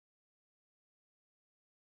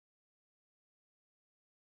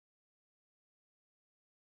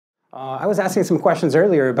I was asking some questions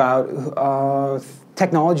earlier about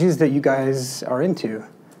technologies that you guys are into.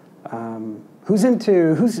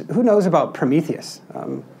 Who knows about Prometheus?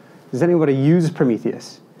 Does anybody use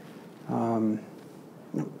Prometheus?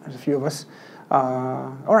 There's a few of us.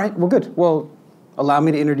 All right, well, good. Well, allow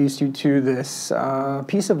me to introduce you to this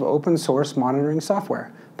piece of open source monitoring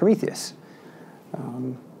software, Prometheus.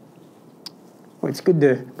 Well, it's good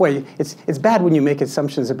to, boy, it's bad when you make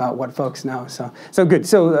assumptions about what folks know. So good.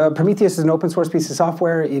 So Prometheus is an open source piece of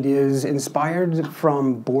software. It is inspired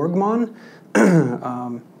from Borgmon.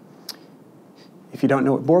 If you don't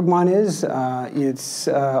know what Borgmon is, it's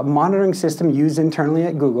a monitoring system used internally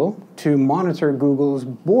at Google to monitor Google's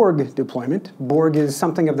Borg deployment. Borg is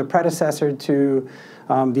something of the predecessor to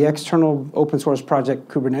the external open source project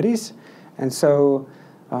Kubernetes. And so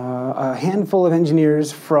a handful of engineers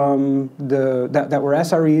from that were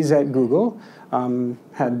SREs at Google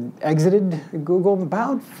had exited Google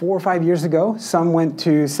about 4 or 5 years ago. Some went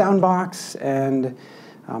to Soundbox and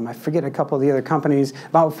I forget a couple of the other companies,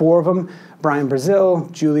 about 4 of them, Brian Brazil,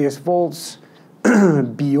 Julius Volz,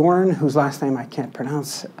 Bjorn, whose last name I can't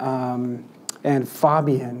pronounce, and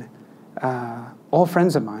Fabian, all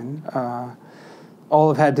friends of mine. All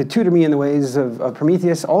have had to tutor me in the ways of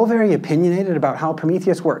Prometheus, all very opinionated about how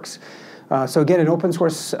Prometheus works. So again, an open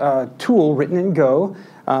source tool written in Go,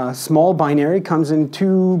 small binary, comes in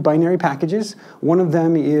 2 binary packages. One of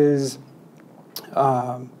them is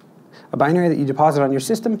a binary that you deposit on your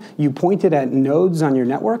system. You point it at nodes on your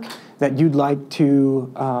network that you'd like to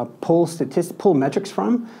pull metrics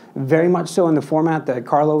from, very much so in the format that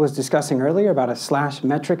Carlo was discussing earlier about a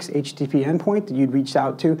 /metrics HTTP endpoint that you'd reach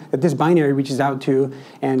out to, that this binary reaches out to,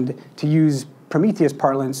 and to use Prometheus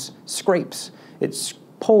parlance, scrapes. It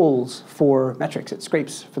polls for metrics. It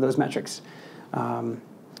scrapes for those metrics.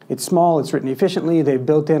 It's small, it's written efficiently, they've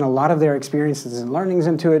built in a lot of their experiences and learnings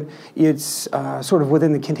into it. It's sort of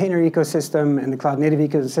within the container ecosystem and the cloud native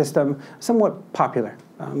ecosystem, somewhat popular,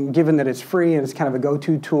 given that it's free and it's kind of a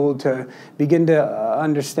go-to tool to begin to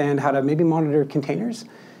understand how to maybe monitor containers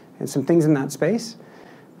and some things in that space.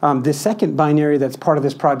 The second binary that's part of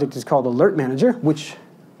this project is called Alert Manager, which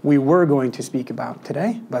we were going to speak about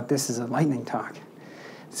today, but this is a lightning talk.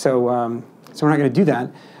 So we're not going to do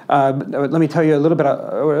that. But let me tell you a little bit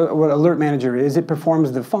about what Alert Manager is. It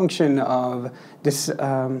performs the function of this,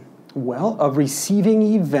 of receiving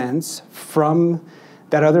events from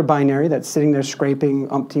that other binary that's sitting there scraping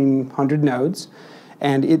umpteen hundred nodes,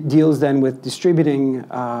 and it deals then with distributing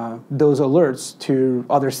those alerts to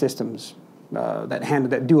other systems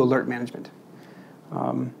that do alert management.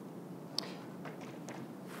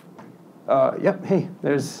 Yep. Hey,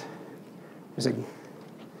 there's a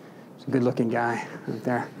good-looking guy right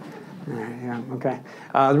there. Yeah, okay.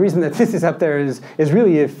 The reason that this is up there is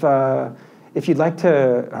really if you'd like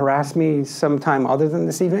to harass me sometime other than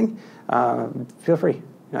this evening, feel free.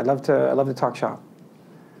 I'd love to talk shop.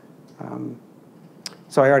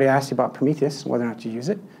 So I already asked you about Prometheus, whether or not you use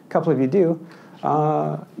it. A couple of you do.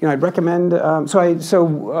 I'd recommend.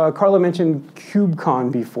 Carlo mentioned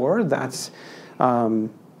KubeCon before. That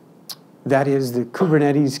is the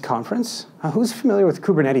Kubernetes conference. Who's familiar with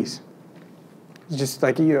Kubernetes? Just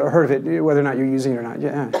like you heard of it, whether or not you're using it or not.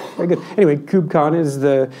 Yeah, very good. Anyway, KubeCon is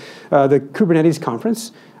the Kubernetes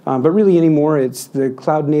conference, but really anymore it's the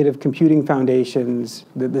Cloud Native Computing Foundation's,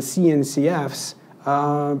 the CNCF's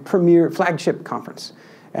premier flagship conference.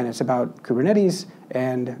 And it's about Kubernetes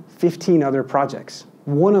and 15 other projects.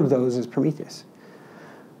 One of those is Prometheus.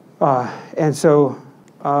 And so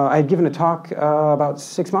I'd given a talk about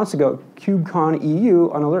 6 months ago, KubeCon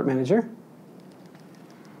EU on Alert Manager.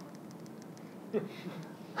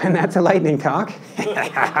 And that's a lightning talk.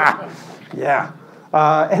 Yeah.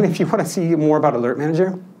 And if you want to see more about Alert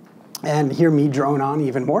Manager and hear me drone on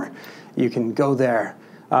even more, you can go there.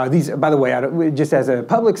 These, by the way, just as a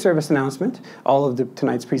public service announcement, all of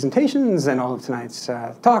tonight's presentations and all of tonight's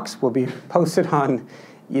talks will be posted on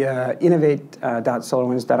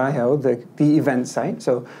innovate.solarwinds.io, the event site.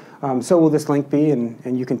 So will this link be,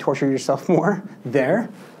 and you can torture yourself more there.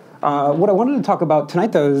 What I wanted to talk about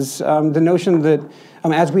tonight, though, is the notion that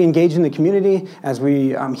as we engage in the community, as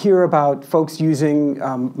we hear about folks using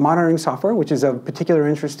monitoring software, which is of particular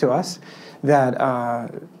interest to us, that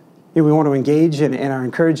we want to engage and are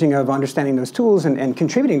encouraging of understanding those tools and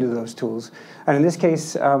contributing to those tools. And in this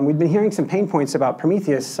case, we've been hearing some pain points about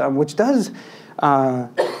Prometheus, which does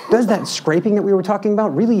that scraping that we were talking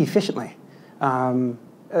about really efficiently,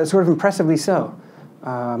 sort of impressively so,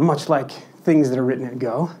 much like things that are written in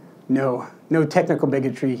Go. No technical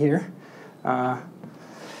bigotry here.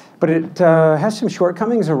 But it has some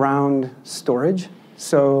shortcomings around storage.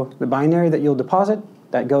 So the binary that you'll deposit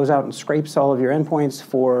that goes out and scrapes all of your endpoints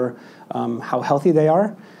for how healthy they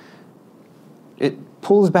are. It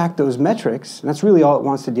pulls back those metrics, and that's really all it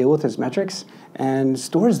wants to deal with is metrics, and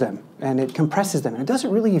stores them, and it compresses them, and it does it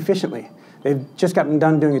really efficiently. They've just gotten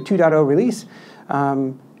done doing a 2.0 release,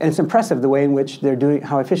 and it's impressive the way in which they're doing,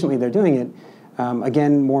 how efficiently they're doing it.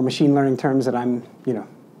 Again, more machine learning terms that I'm,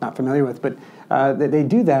 not familiar with, but they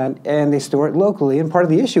do that and they store it locally. And part of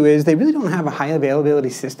the issue is they really don't have a high availability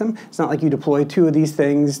system. It's not like you deploy 2 of these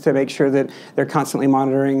things to make sure that they're constantly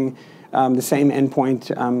monitoring the same endpoint.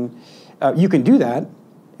 You can do that.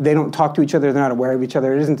 They don't talk to each other. They're not aware of each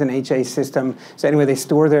other. It isn't an HA system. So anyway, they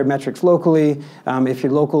store their metrics locally. If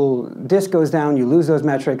your local disk goes down, you lose those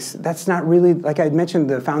metrics. That's not really, like I mentioned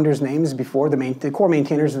the founders' names before, the core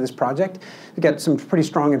maintainers of this project. They've got some pretty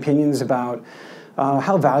strong opinions about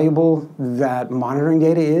how valuable that monitoring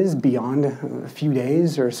data is beyond a few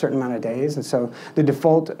days or a certain amount of days. And so the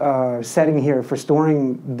default setting here for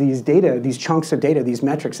storing these data, these chunks of data, these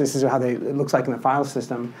metrics, this is how it looks like in the file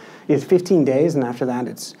system, is 15 days, and after that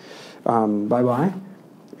it's bye-bye.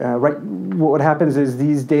 What happens is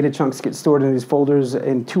these data chunks get stored in these folders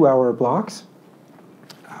in 2-hour blocks.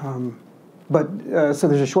 So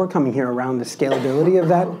there's a shortcoming here around the scalability of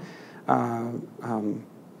that.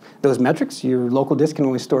 Those metrics, your local disk can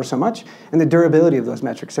only store so much, and the durability of those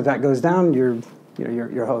metrics. If that goes down, you're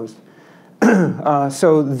hosed.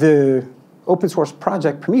 So the open source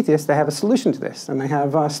project Prometheus, they have a solution to this, and they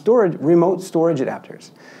have remote storage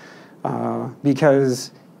adapters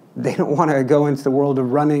because they don't want to go into the world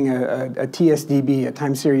of running a TSDB, a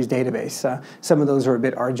time series database. Some of those are a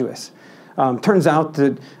bit arduous. Turns out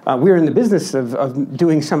that we're in the business of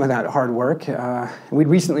doing some of that hard work. We'd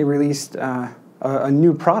recently released a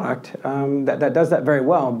new product that does that very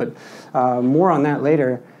well, but more on that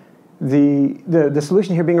later. The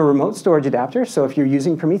solution here being a remote storage adapter, so if you're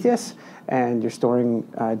using Prometheus and you're storing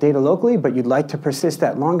data locally, but you'd like to persist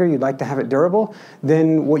that longer, you'd like to have it durable,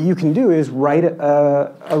 then what you can do is write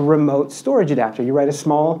a remote storage adapter. You write a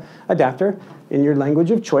small adapter in your language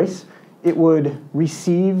of choice. It would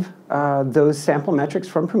receive those sample metrics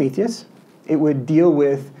from Prometheus. It would deal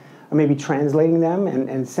with maybe translating them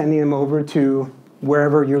and sending them over to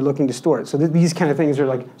wherever you're looking to store it. So these kind of things are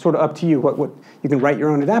like sort of up to you. What you can write your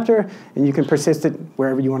own adapter, and you can persist it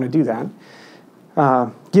wherever you want to do that.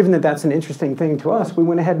 Given that that's an interesting thing to us, we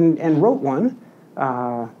went ahead and wrote one,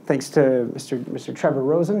 thanks to Mr. Trevor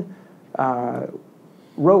Rosen.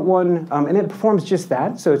 Wrote one, and it performs just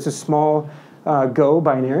that. So it's a small Go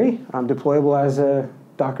binary, deployable as a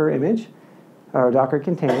Docker image, or Docker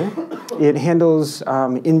container. It handles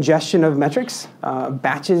ingestion of metrics,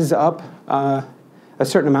 batches up a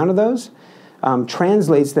certain amount of those,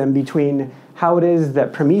 translates them between how it is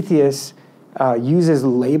that Prometheus uses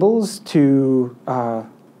labels to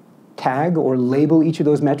tag or label each of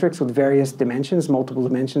those metrics with various dimensions, multiple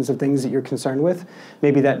dimensions of things that you're concerned with.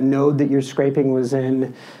 Maybe that node that you're scraping was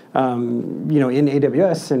in, in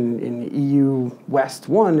AWS and in EU West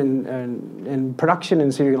 1 and production,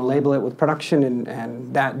 and so you're going to label it with production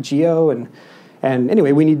and that geo. And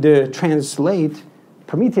anyway, we need to translate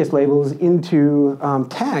Prometheus labels into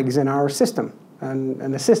tags in our system.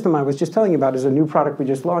 And the system I was just telling you about is a new product we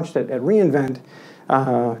just launched at reInvent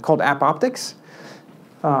called AppOptics.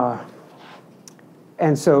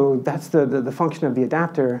 And so that's the function of the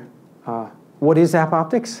adapter. What is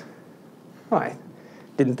AppOptics? Oh, I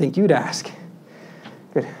didn't think you'd ask.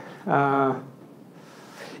 Good.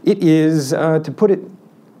 It is, to put it,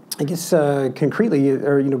 I guess, concretely,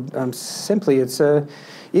 or simply, it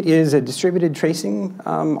is a distributed tracing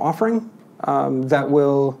offering that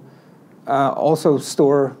will also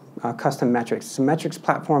store custom metrics. It's a metrics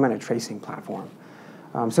platform and a tracing platform.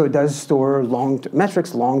 So it does store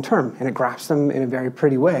metrics long-term, and it graphs them in a very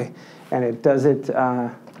pretty way. And it does it,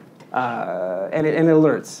 and it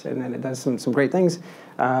alerts, and then it does some great things.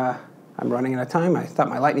 I'm running out of time. I thought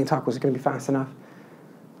my lightning talk was going to be fast enough.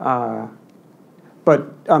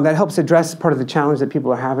 But that helps address part of the challenge that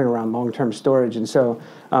people are having around long-term storage. And so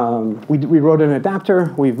we wrote an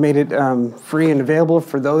adapter. We've made it free and available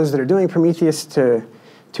for those that are doing Prometheus to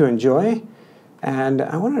enjoy. And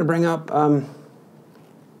I wanted to bring up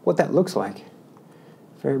what that looks like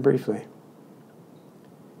very briefly.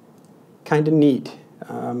 Kind of neat.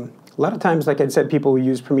 A lot of times, like I said, people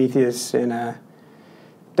use Prometheus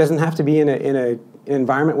doesn't have to be in an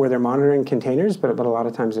environment where they're monitoring containers, but a lot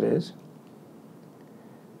of times it is.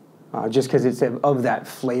 Just because it's of that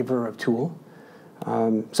flavor of tool.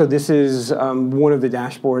 So this is one of the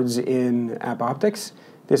dashboards in AppOptics.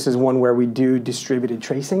 This is one where we do distributed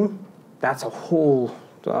tracing. That's a whole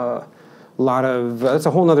lot of, that's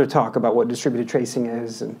a whole nother talk about what distributed tracing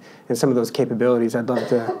is and some of those capabilities. I'd love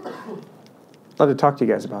to talk to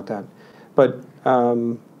you guys about that. But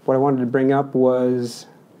what I wanted to bring up was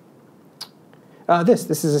this.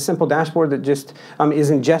 This is a simple dashboard that just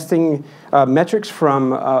is ingesting metrics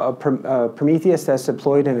from Prometheus that's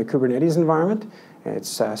deployed in a Kubernetes environment.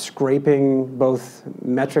 It's scraping both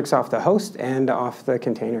metrics off the host and off the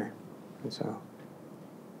container. And so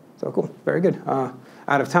cool, very good.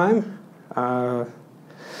 Out of time.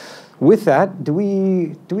 With that, do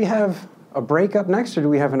we have a break up next, or do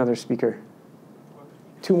we have another speaker?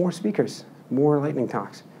 2 more speakers, more lightning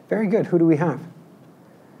talks. Very good. Who do we have?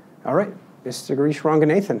 All right, Mr. Girish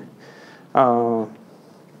Ranganathan.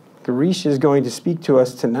 Girish is going to speak to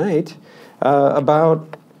us tonight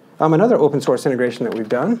about another open source integration that we've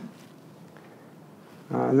done.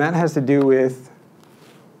 And that has to do with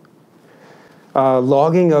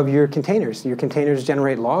logging of your containers. Your containers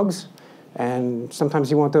generate logs, and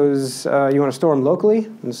sometimes you want those, you want to store them locally,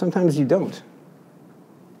 and sometimes you don't.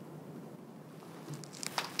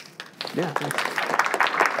 Yeah, thanks.